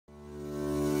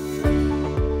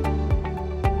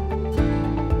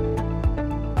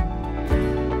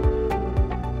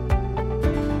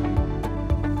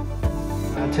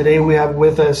Today we have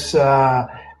with us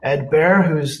Ed Baer,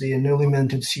 who's the newly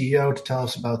minted CEO, to tell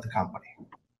us about the company.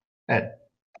 Ed.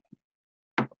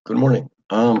 Good morning.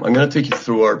 I'm going to take you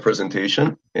through our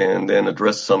presentation and then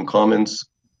address some comments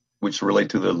which relate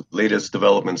to the latest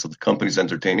developments that the company's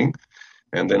entertaining.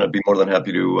 And then I'd be more than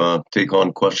happy to take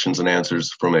on questions and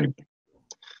answers from anybody.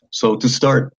 So to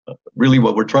start, really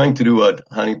what we're trying to do at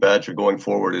Honey Badger going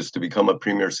forward is to become a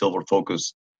premier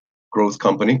silver-focused growth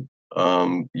company.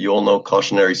 You all know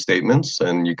cautionary statements,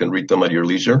 and you can read them at your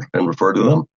leisure and refer to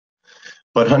them.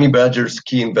 But Honey Badger's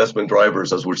key investment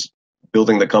drivers, as we're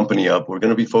building the company up, we're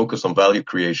going to be focused on value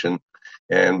creation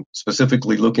and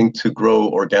specifically looking to grow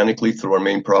organically through our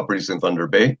main properties in Thunder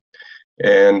Bay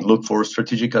and look for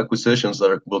strategic acquisitions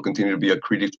that will continue to be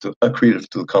accretive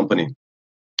to the company.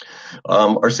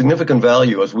 Our significant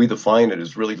value, as we define it,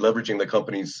 is really leveraging the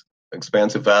company's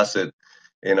expansive asset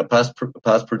in a past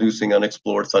producing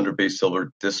unexplored Thunder Bay Silver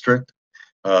District.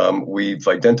 We've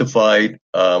identified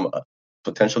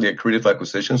potentially accretive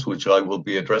acquisitions, which I will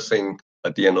be addressing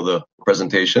at the end of the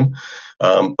presentation.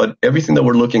 But everything that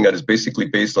we're looking at is basically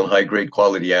based on high-grade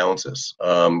quality ounces.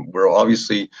 We're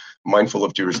obviously mindful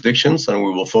of jurisdictions, and we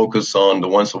will focus on the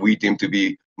ones that we deem to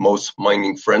be most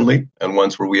mining-friendly and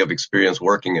ones where we have experience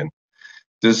working in.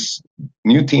 This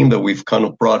new team that we've kind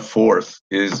of brought forth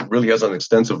really has an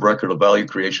extensive record of value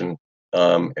creation.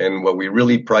 And what we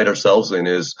really pride ourselves in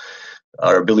is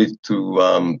our ability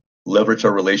to leverage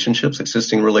our relationships,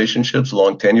 existing relationships,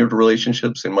 long tenured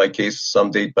relationships. In my case, some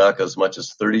date back as much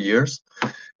as 30 years.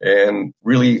 And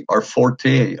really our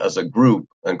forte as a group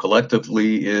and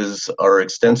collectively is our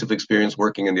extensive experience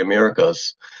working in the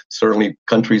Americas. Certainly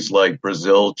countries like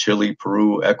Brazil, Chile,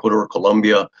 Peru, Ecuador,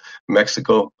 Colombia,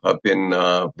 Mexico have been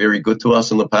very good to us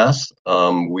in the past.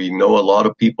 We know a lot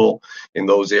of people in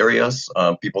those areas,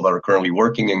 people that are currently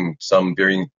working in some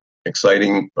very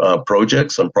exciting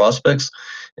projects and prospects,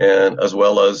 and as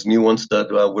well as new ones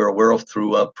that we're aware of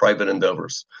through private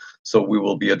endeavors. So we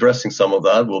will be addressing some of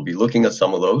that. We'll be looking at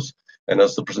some of those. And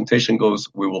as the presentation goes,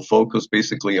 we will focus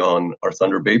basically on our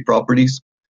Thunder Bay properties,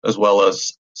 as well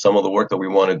as some of the work that we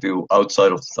want to do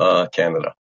outside of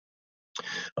Canada.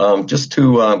 Just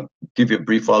to give you a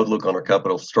brief outlook on our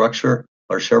capital structure,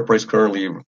 our share price currently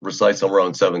resides somewhere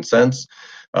around 7 cents.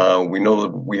 We know that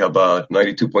we have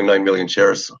 92.9 million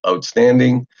shares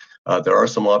outstanding. There are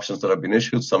some options that have been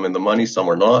issued, some in the money, some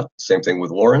are not. Same thing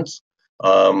with warrants.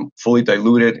 Fully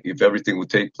diluted, if everything would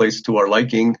take place to our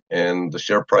liking and the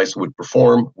share price would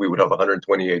perform, we would have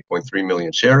 128.3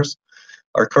 million shares.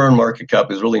 Our current market cap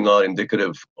is really not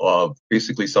indicative of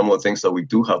basically some of the things that we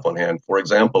do have on hand. For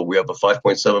example, we have a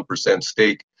 5.7%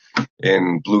 stake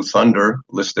in Blue Thunder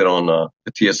listed on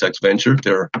the TSX Venture.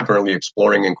 They're currently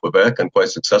exploring in Quebec and quite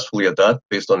successfully at that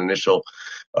based on initial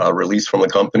release from the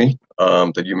company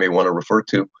that you may want to refer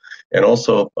to. And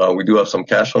also, we do have some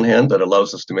cash on hand that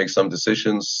allows us to make some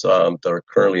decisions that are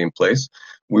currently in place.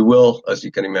 We will, as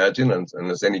you can imagine,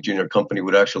 and as any junior company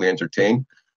would actually entertain,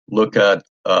 look at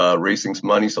raising some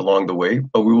monies along the way,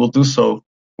 but we will do so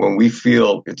when we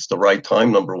feel it's the right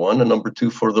time, number one, and number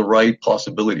two, for the right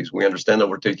possibilities. We understand that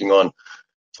we're taking on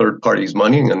third parties'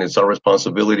 money, and it's our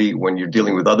responsibility when you're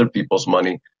dealing with other people's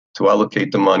money to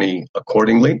allocate the money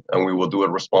accordingly, and we will do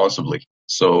it responsibly.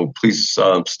 So please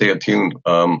stay attuned.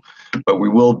 But we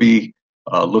will be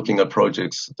looking at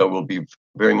projects that will be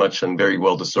very much and very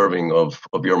well deserving of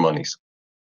your monies.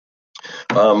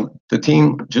 The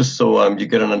team, just so you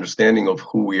get an understanding of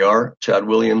who we are, Chad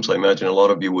Williams, I imagine a lot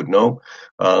of you would know,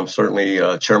 certainly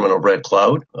chairman of Red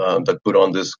Cloud that put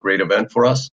on this great event for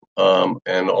us.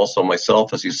 And also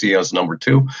myself, as you see, as number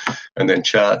two. And then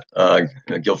Chad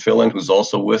Gilfillan, who's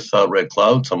also with Red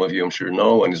Cloud. Some of you I'm sure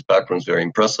know, and his background is very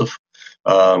impressive.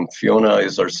 Fiona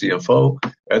is our CFO.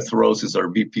 Ed Thoreaus is our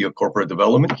VP of Corporate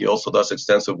Development. He also does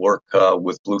extensive work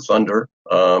with Blue Thunder.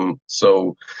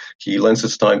 So he lends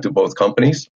his time to both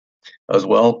companies as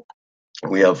well.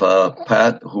 We have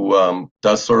Pat, who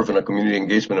does serve in a community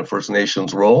engagement and First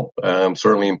Nations role,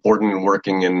 certainly important in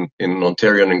working in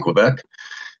Ontario and in Quebec.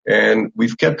 And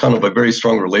we've kept kind of a very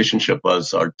strong relationship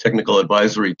as our technical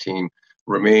advisory team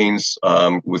remains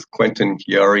with Quentin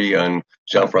Chiari and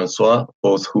Jean-Francois,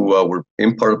 both who were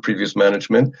in part of previous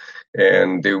management,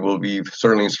 and they will be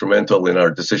certainly instrumental in our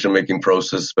decision-making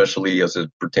process, especially as it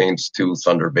pertains to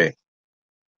Thunder Bay.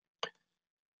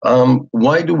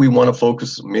 Why do we want to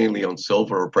focus mainly on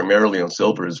silver or primarily on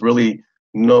silver? Is really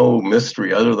no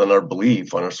mystery other than our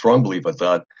belief, and our strong belief at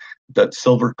that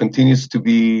silver continues to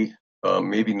be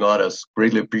maybe not as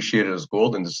greatly appreciated as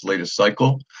gold in this latest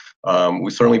cycle.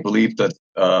 We certainly believe that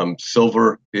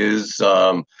silver is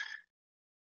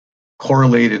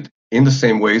correlated in the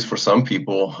same ways for some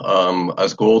people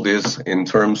as gold is in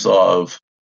terms of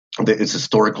its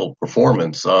historical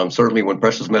performance. Certainly when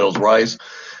precious metals rise,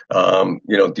 due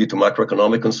to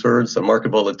macroeconomic concerns and market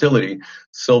volatility,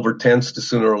 silver tends to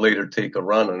sooner or later take a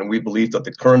run. And we believe that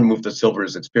the current move that silver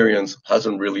has experienced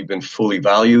hasn't really been fully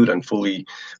valued and fully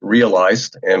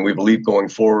realized. And we believe going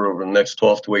forward over the next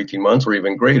 12 to 18 months or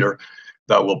even greater,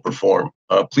 that will perform.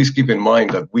 Please keep in mind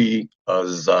that we,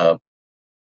 as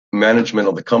management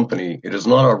of the company, it is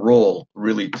not our role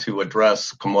really to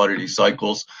address commodity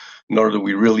cycles, nor do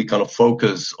we really kind of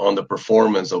focus on the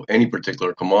performance of any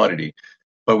particular commodity.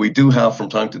 But we do have from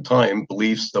time to time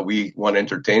beliefs that we want to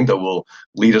entertain that will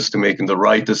lead us to making the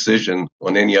right decision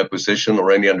on any acquisition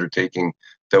or any undertaking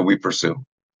that we pursue.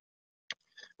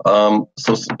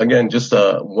 So again, just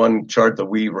one chart that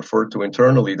we referred to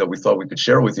internally that we thought we could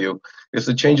share with you is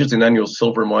the changes in annual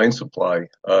silver mine supply,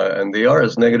 and they are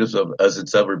as negative as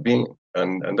it's ever been,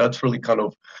 and that's really kind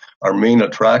of our main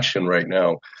attraction right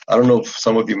now. I don't know if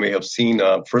some of you may have seen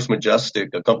First Majestic,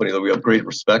 a company that we have great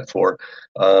respect for.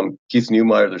 Keith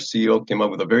Neumeyer, their CEO, came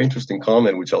up with a very interesting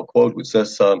comment, which I'll quote, which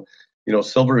says,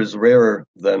 silver is rarer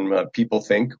than people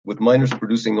think, with miners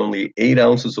producing only 8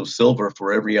 ounces of silver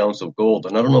for every ounce of gold.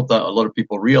 And I don't know if that a lot of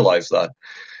people realize that.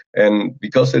 And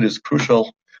because it is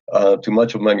crucial to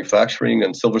much of manufacturing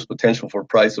and silver's potential for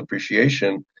price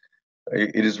appreciation,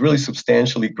 it is really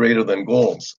substantially greater than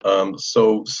gold's.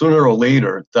 So sooner or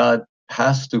later, that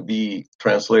has to be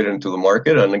translated into the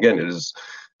market. And again, it is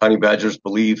Honey Badger's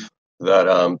belief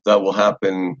that that will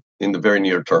happen in the very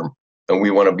near term. And we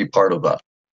want to be part of that.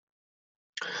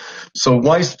 So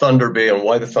why is Thunder Bay and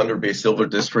why the Thunder Bay Silver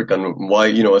District, and why,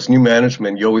 as new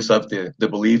management, you always have the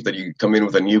belief that you come in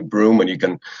with a new broom and you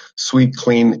can sweep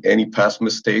clean any past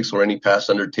mistakes or any past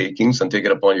undertakings and take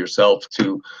it upon yourself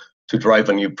to drive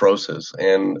a new process.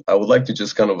 And I would like to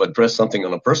just kind of address something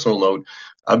on a personal note.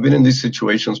 I've been in these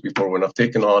situations before when I've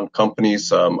taken on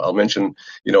companies. I'll mention,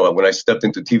 when I stepped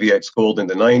into TVX Gold in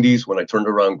the 90s, when I turned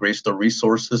around Greystar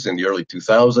Resources in the early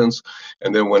 2000s,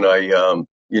 and then when I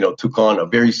took on a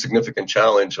very significant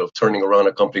challenge of turning around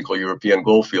a company called European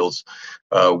Goldfields,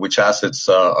 which assets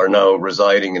are now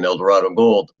residing in Eldorado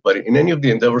Gold. But in any of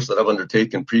the endeavors that I've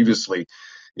undertaken previously,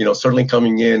 certainly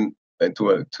coming in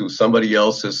to somebody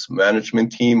else's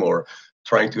management team or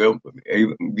trying to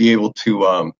be able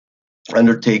to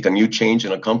undertake a new change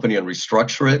in a company and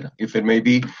restructure it, if it may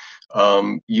be,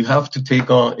 you have to take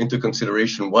into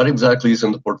consideration what exactly is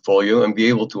in the portfolio and be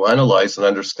able to analyze and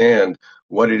understand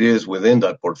what it is within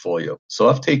that portfolio. So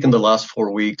I've taken the last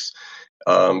 4 weeks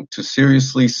to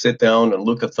seriously sit down and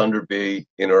look at Thunder Bay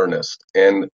in earnest.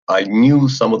 And I knew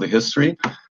some of the history,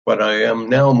 but I am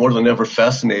now more than ever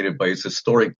fascinated by its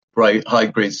historic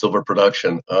high-grade silver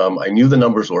production. I knew the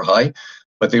numbers were high,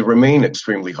 but they remain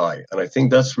extremely high. And I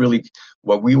think that's really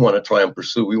what we want to try and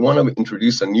pursue. We want to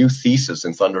introduce a new thesis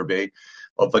in Thunder Bay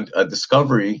of a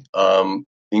discovery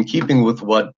in keeping with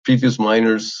what previous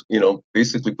miners,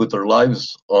 basically put their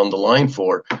lives on the line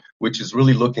for, which is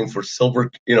really looking for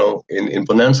silver, in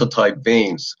bonanza-type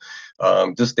veins.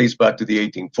 This dates back to the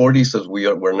 1840s, as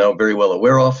we're now very well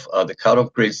aware of. The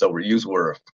cutoff grades that were used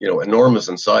were, enormous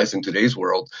in size in today's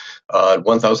world,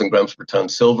 1,000 grams per ton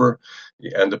silver,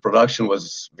 and the production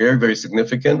was very, very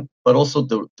significant. But also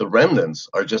the remnants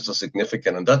are just as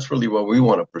significant, and that's really what we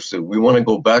want to pursue. We want to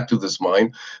go back to this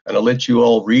mine, and I'll let you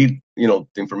all read, the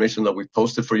information that we've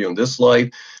posted for you on this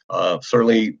slide.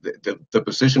 Certainly, the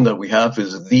position that we have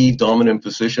is the dominant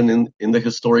position in the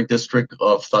historic district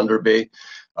of Thunder Bay.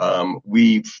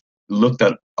 We've looked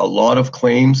at a lot of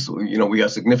claims. We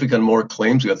have significant more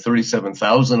claims. We had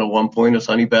 37,000 at one point as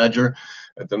Honey Badger.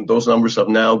 And those numbers have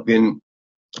now been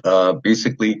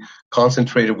basically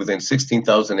concentrated within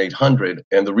 16,800.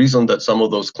 And the reason that some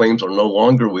of those claims are no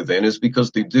longer within is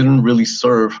because they didn't really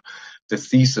serve the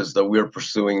thesis that we're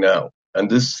pursuing now. And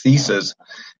this thesis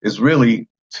is really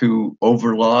to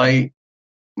overlie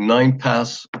 9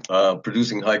 past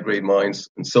producing high-grade mines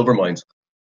and silver mines.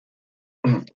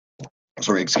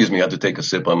 Sorry, excuse me, I had to take a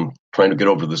sip. I'm trying to get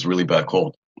over this really bad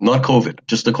cold. Not COVID,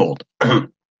 just a cold.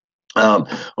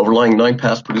 Overlying 9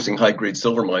 past producing high-grade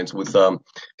silver mines with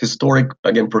historic,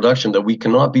 again, production that we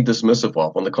cannot be dismissive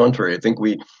of. On the contrary, I think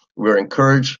we're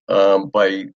encouraged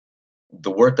by the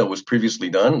work that was previously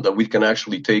done, that we can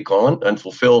actually take on and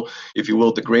fulfill, if you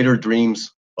will, the greater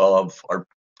dreams of our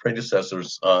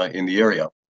predecessors in the area.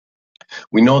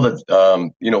 We know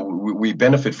that, we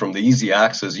benefit from the easy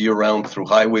access year-round through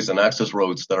highways and access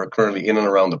roads that are currently in and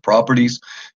around the properties.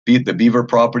 Be it the Beaver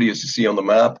property, as you see on the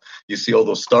map, you see all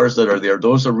those stars that are there.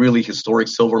 Those are really historic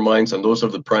silver mines, and those are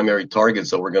the primary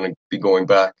targets that we're going to be going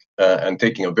back and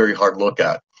taking a very hard look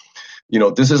at.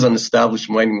 this is an established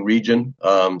mining region,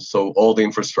 so all the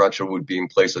infrastructure would be in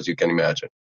place, as you can imagine.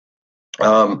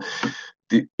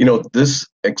 This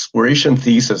exploration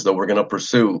thesis that we're going to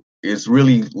pursue is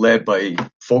really led by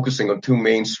focusing on two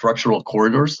main structural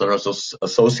corridors that are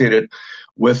associated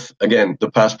with, again, the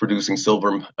past producing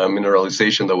silver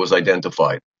mineralization that was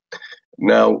identified.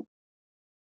 Now,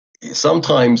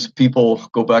 sometimes people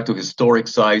go back to historic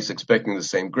sites expecting the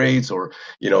same grades, or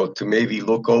to maybe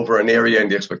look over an area in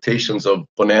the expectations of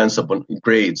bonanza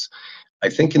grades. I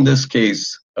think in this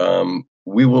case,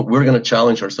 we're going to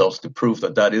challenge ourselves to prove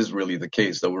that is really the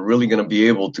case, that we're really going to be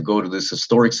able to go to these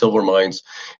historic silver mines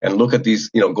and look at these,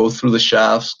 go through the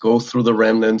shafts, go through the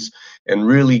remnants, and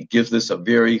really give this a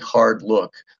very hard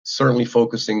look, certainly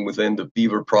focusing within the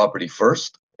Beaver property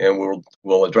first. And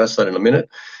we'll address that in a minute.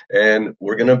 And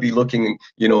we're going to be looking,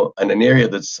 in an area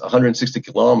that's 160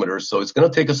 kilometers. So it's going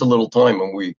to take us a little time.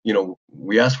 And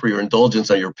we ask for your indulgence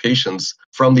and your patience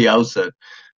from the outset.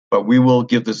 But we will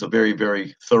give this a very,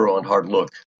 very thorough and hard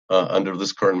look under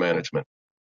this current management.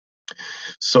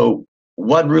 So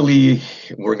what really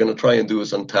we're going to try and do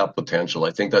is untap potential.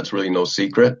 I think that's really no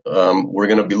secret. We're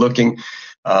going to be looking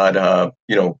at,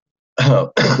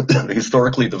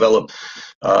 historically developed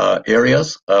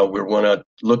areas. We want to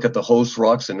look at the host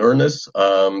rocks in earnest.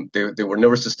 They were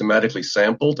never systematically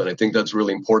sampled, and I think that's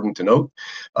really important to note.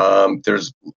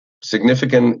 There's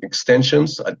significant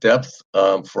extensions at depth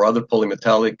for other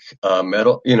polymetallic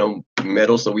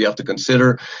metals that we have to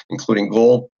consider, including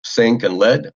gold, zinc, and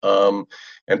lead,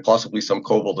 and possibly some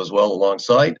cobalt as well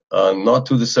alongside. Not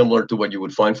too dissimilar to what you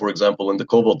would find, for example, in the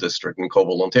Cobalt District in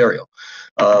Cobalt, Ontario.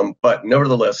 But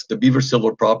nevertheless, the Beaver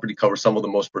Silver property covers some of the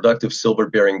most productive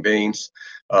silver-bearing veins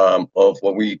of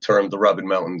what we term the Rabbit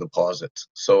Mountain deposit.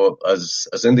 So as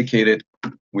indicated,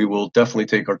 we will definitely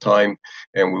take our time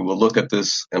and we will look at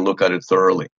this and look at it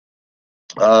thoroughly.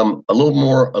 A little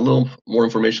more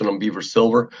information on Beaver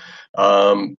Silver.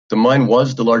 The mine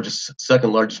was the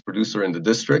second largest producer in the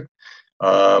district.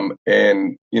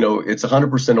 And it's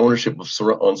 100% ownership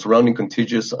on surrounding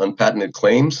contiguous unpatented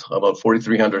claims, about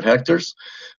 4,300 hectares.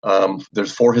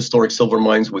 There's 4 historic silver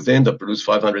mines within that produce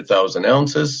 500,000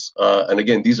 ounces. And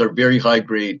again, these are very high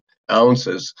grade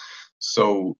ounces.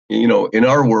 So, in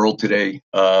our world today,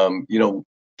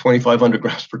 2,500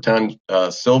 grams per ton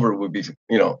silver would be,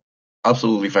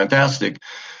 absolutely fantastic.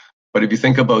 But if you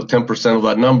think about 10% of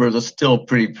that number, that's still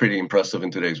pretty impressive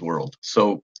in today's world.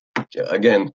 So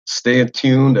again, stay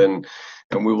tuned and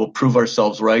we will prove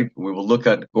ourselves right. We will look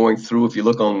at going through. If you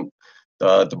look on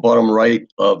the bottom right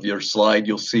of your slide,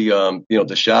 you'll see,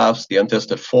 the shafts, the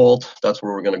untested fault. That's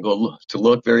where we're going to go to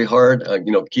look very hard.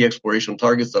 Key exploration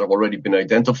targets that have already been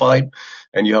identified.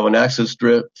 And you have an axis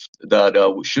drift that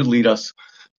should lead us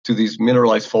to these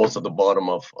mineralized faults at the bottom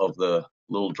of the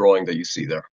little drawing that you see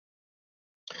there.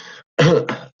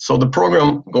 So the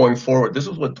program going forward, this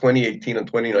is what 2018 and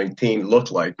 2019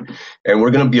 looked like. And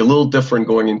we're going to be a little different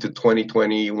going into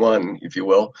 2021, if you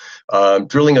will.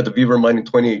 Drilling at the Beaver mine in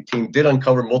 2018 did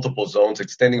uncover multiple zones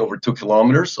extending over 2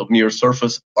 kilometers of near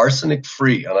surface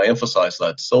arsenic-free, and I emphasize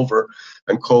that, silver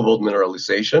and cobalt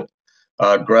mineralization.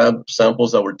 Grab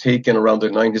samples that were taken around the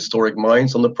 9 historic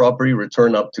mines on the property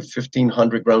returned up to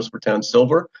 1,500 grams per ton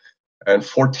silver and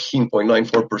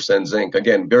 14.94% zinc.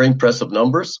 Again, very impressive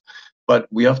numbers. But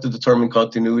we have to determine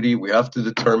continuity. We have to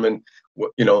determine,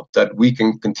 that we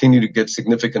can continue to get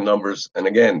significant numbers. And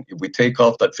again, if we take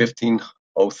off that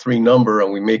 1503 number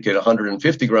and we make it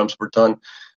 150 grams per ton,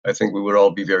 I think we would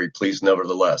all be very pleased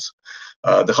nevertheless.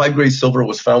 The high-grade silver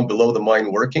was found below the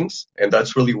mine workings, and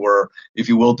that's really where, if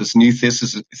you will, this new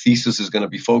thesis is going to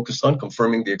be focused on,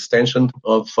 confirming the extension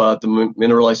of the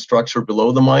mineralized structure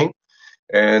below the mine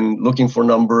and looking for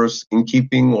numbers in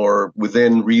keeping or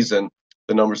within reason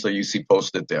the numbers that you see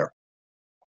posted there.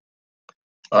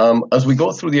 As we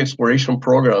go through the exploration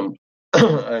program,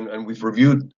 and we've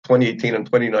reviewed 2018 and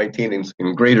 2019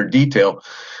 in greater detail,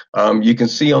 you can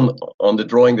see on the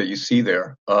drawing that you see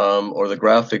there, or the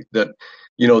graphic, that,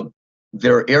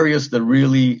 there are areas that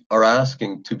really are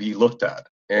asking to be looked at.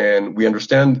 And we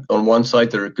understand on one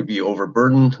side there could be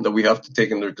overburden that we have to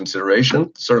take into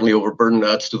consideration. Certainly overburden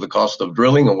adds to the cost of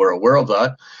drilling, and we're aware of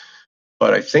that.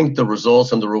 But I think the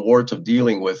results and the rewards of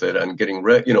dealing with it and getting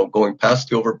going past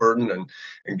the overburden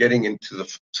and getting into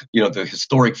the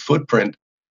historic footprint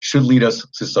should lead us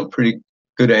to some pretty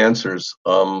good answers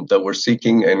that we're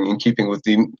seeking, and in keeping with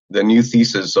the new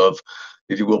thesis of,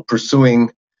 if you will, pursuing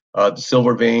the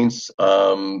silver veins,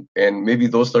 and maybe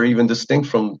those that are even distinct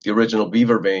from the original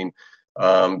Beaver vein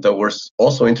that were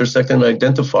also intersected and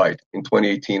identified in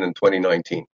 2018 and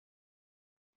 2019.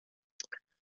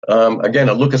 Again,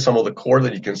 I look at some of the core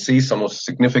that you can see, some of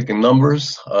significant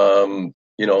numbers,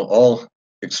 all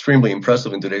extremely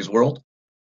impressive in today's world.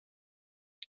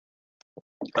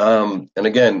 And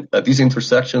again, these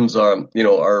intersections are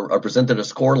presented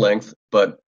as core length,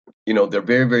 but they're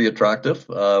very, very attractive.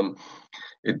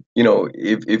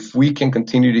 If we can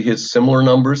continue to hit similar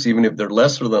numbers, even if they're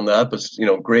lesser than that, but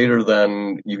greater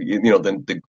than than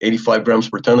the 85 grams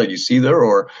per ton that you see there,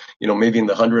 or maybe in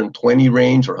the 120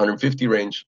 range or 150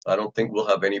 range, I don't think we'll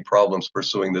have any problems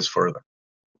pursuing this further.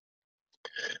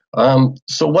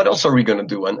 So what else are we going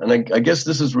to do? And I guess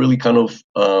this is really kind of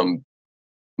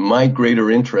my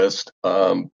greater interest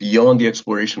beyond the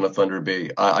exploration of Thunder Bay.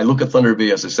 I look at Thunder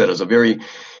Bay, as I said, as a very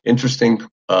interesting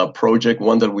project,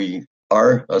 one that we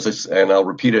are, and I'll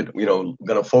repeat it, going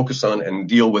to focus on and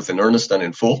deal with in earnest and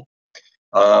in full.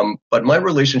 But my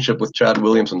relationship with Chad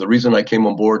Williams, and the reason I came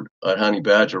on board at Honey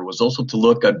Badger, was also to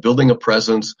look at building a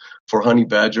presence for Honey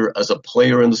Badger as a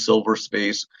player in the silver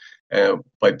space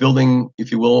by building,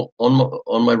 if you will,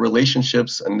 on my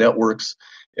relationships and networks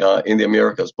in the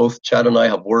Americas. Both Chad and I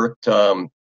have worked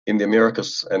in the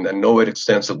Americas and know it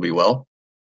extensively well.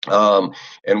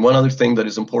 And one other thing that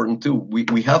is important too,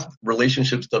 we have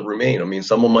relationships that remain. I mean,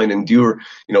 some of mine endure,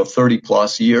 30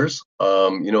 plus years.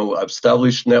 I've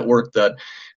established network that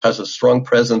has a strong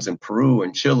presence in Peru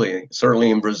and Chile,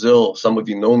 certainly in Brazil. Some of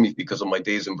you know me because of my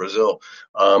days in Brazil.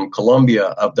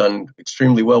 Colombia, I've done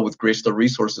extremely well with Greystar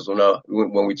Resources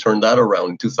when we turned that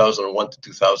around in 2001 to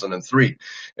 2003.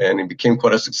 And it became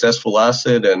quite a successful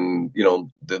asset. And,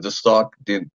 the stock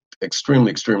did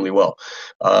extremely well.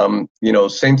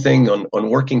 Same thing on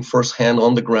working firsthand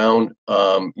on the ground.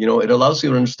 It allows you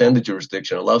to understand the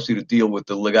jurisdiction, allows you to deal with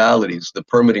the legalities, the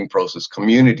permitting process,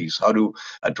 communities, how to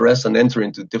address and enter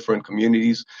into different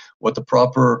communities, what the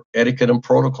proper etiquette and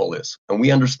protocol is. And we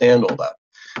understand all that.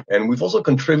 And we've also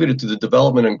contributed to the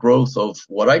development and growth of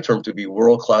what I term to be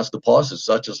world-class deposits,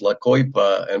 such as La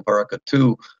Coipa and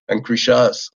Paracatu and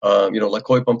Crixás. La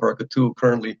Coipa and Paracatu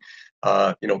currently,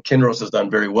 Kinross has done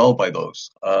very well by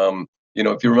those.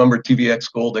 If you remember,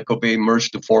 TVX Gold, Echo Bay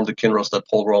merged to form the Kinross that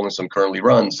Paul Rawlinson currently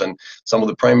runs. And some of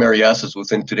the primary assets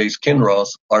within today's Kinross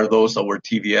are those that were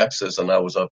TVX's, and I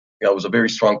was a very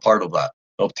strong part of that,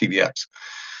 of TVX.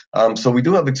 So we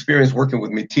do have experience working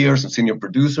with mid-tiers and senior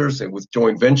producers and with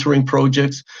joint venturing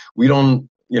projects. We don't,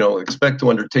 expect to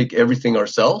undertake everything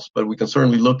ourselves, but we can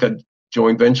certainly look at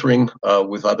joint venturing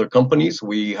with other companies.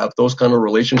 We have those kind of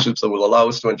relationships that will allow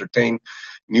us to entertain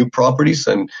new properties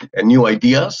and new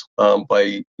ideas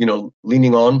by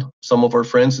leaning on some of our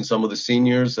friends and some of the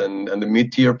seniors and the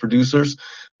mid-tier producers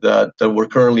that we're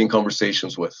currently in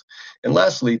conversations with. And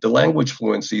lastly, the language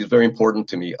fluency is very important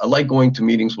to me. I like going to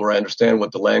meetings where I understand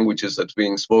what the language is that's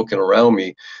being spoken around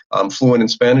me. I'm fluent in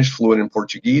Spanish, fluent in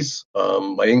Portuguese.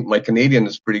 My Canadian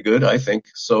is pretty good, I think.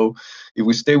 So if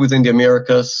we stay within the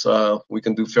Americas, we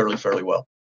can do fairly well.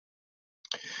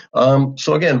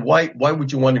 So again, why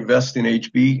would you want to invest in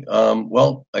HB?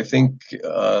 Well, I think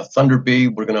Thunder Bay,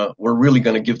 we're really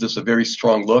gonna give this a very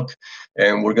strong look,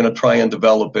 and we're gonna try and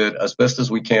develop it as best as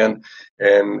we can,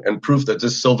 and prove that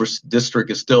this silver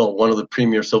district is still one of the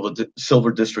premier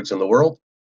silver districts in the world.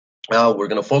 We're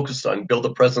gonna focus on build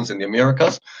a presence in the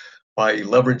Americas by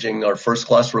leveraging our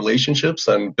first-class relationships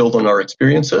and build on our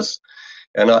experiences.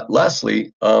 And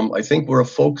lastly, I think we're a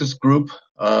focus group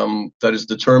that is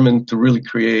determined to really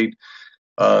create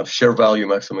share value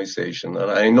maximization.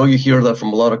 And I know you hear that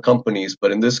from a lot of companies,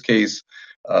 but in this case,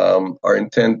 our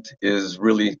intent is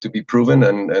really to be proven,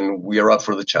 and we are up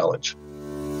for the challenge.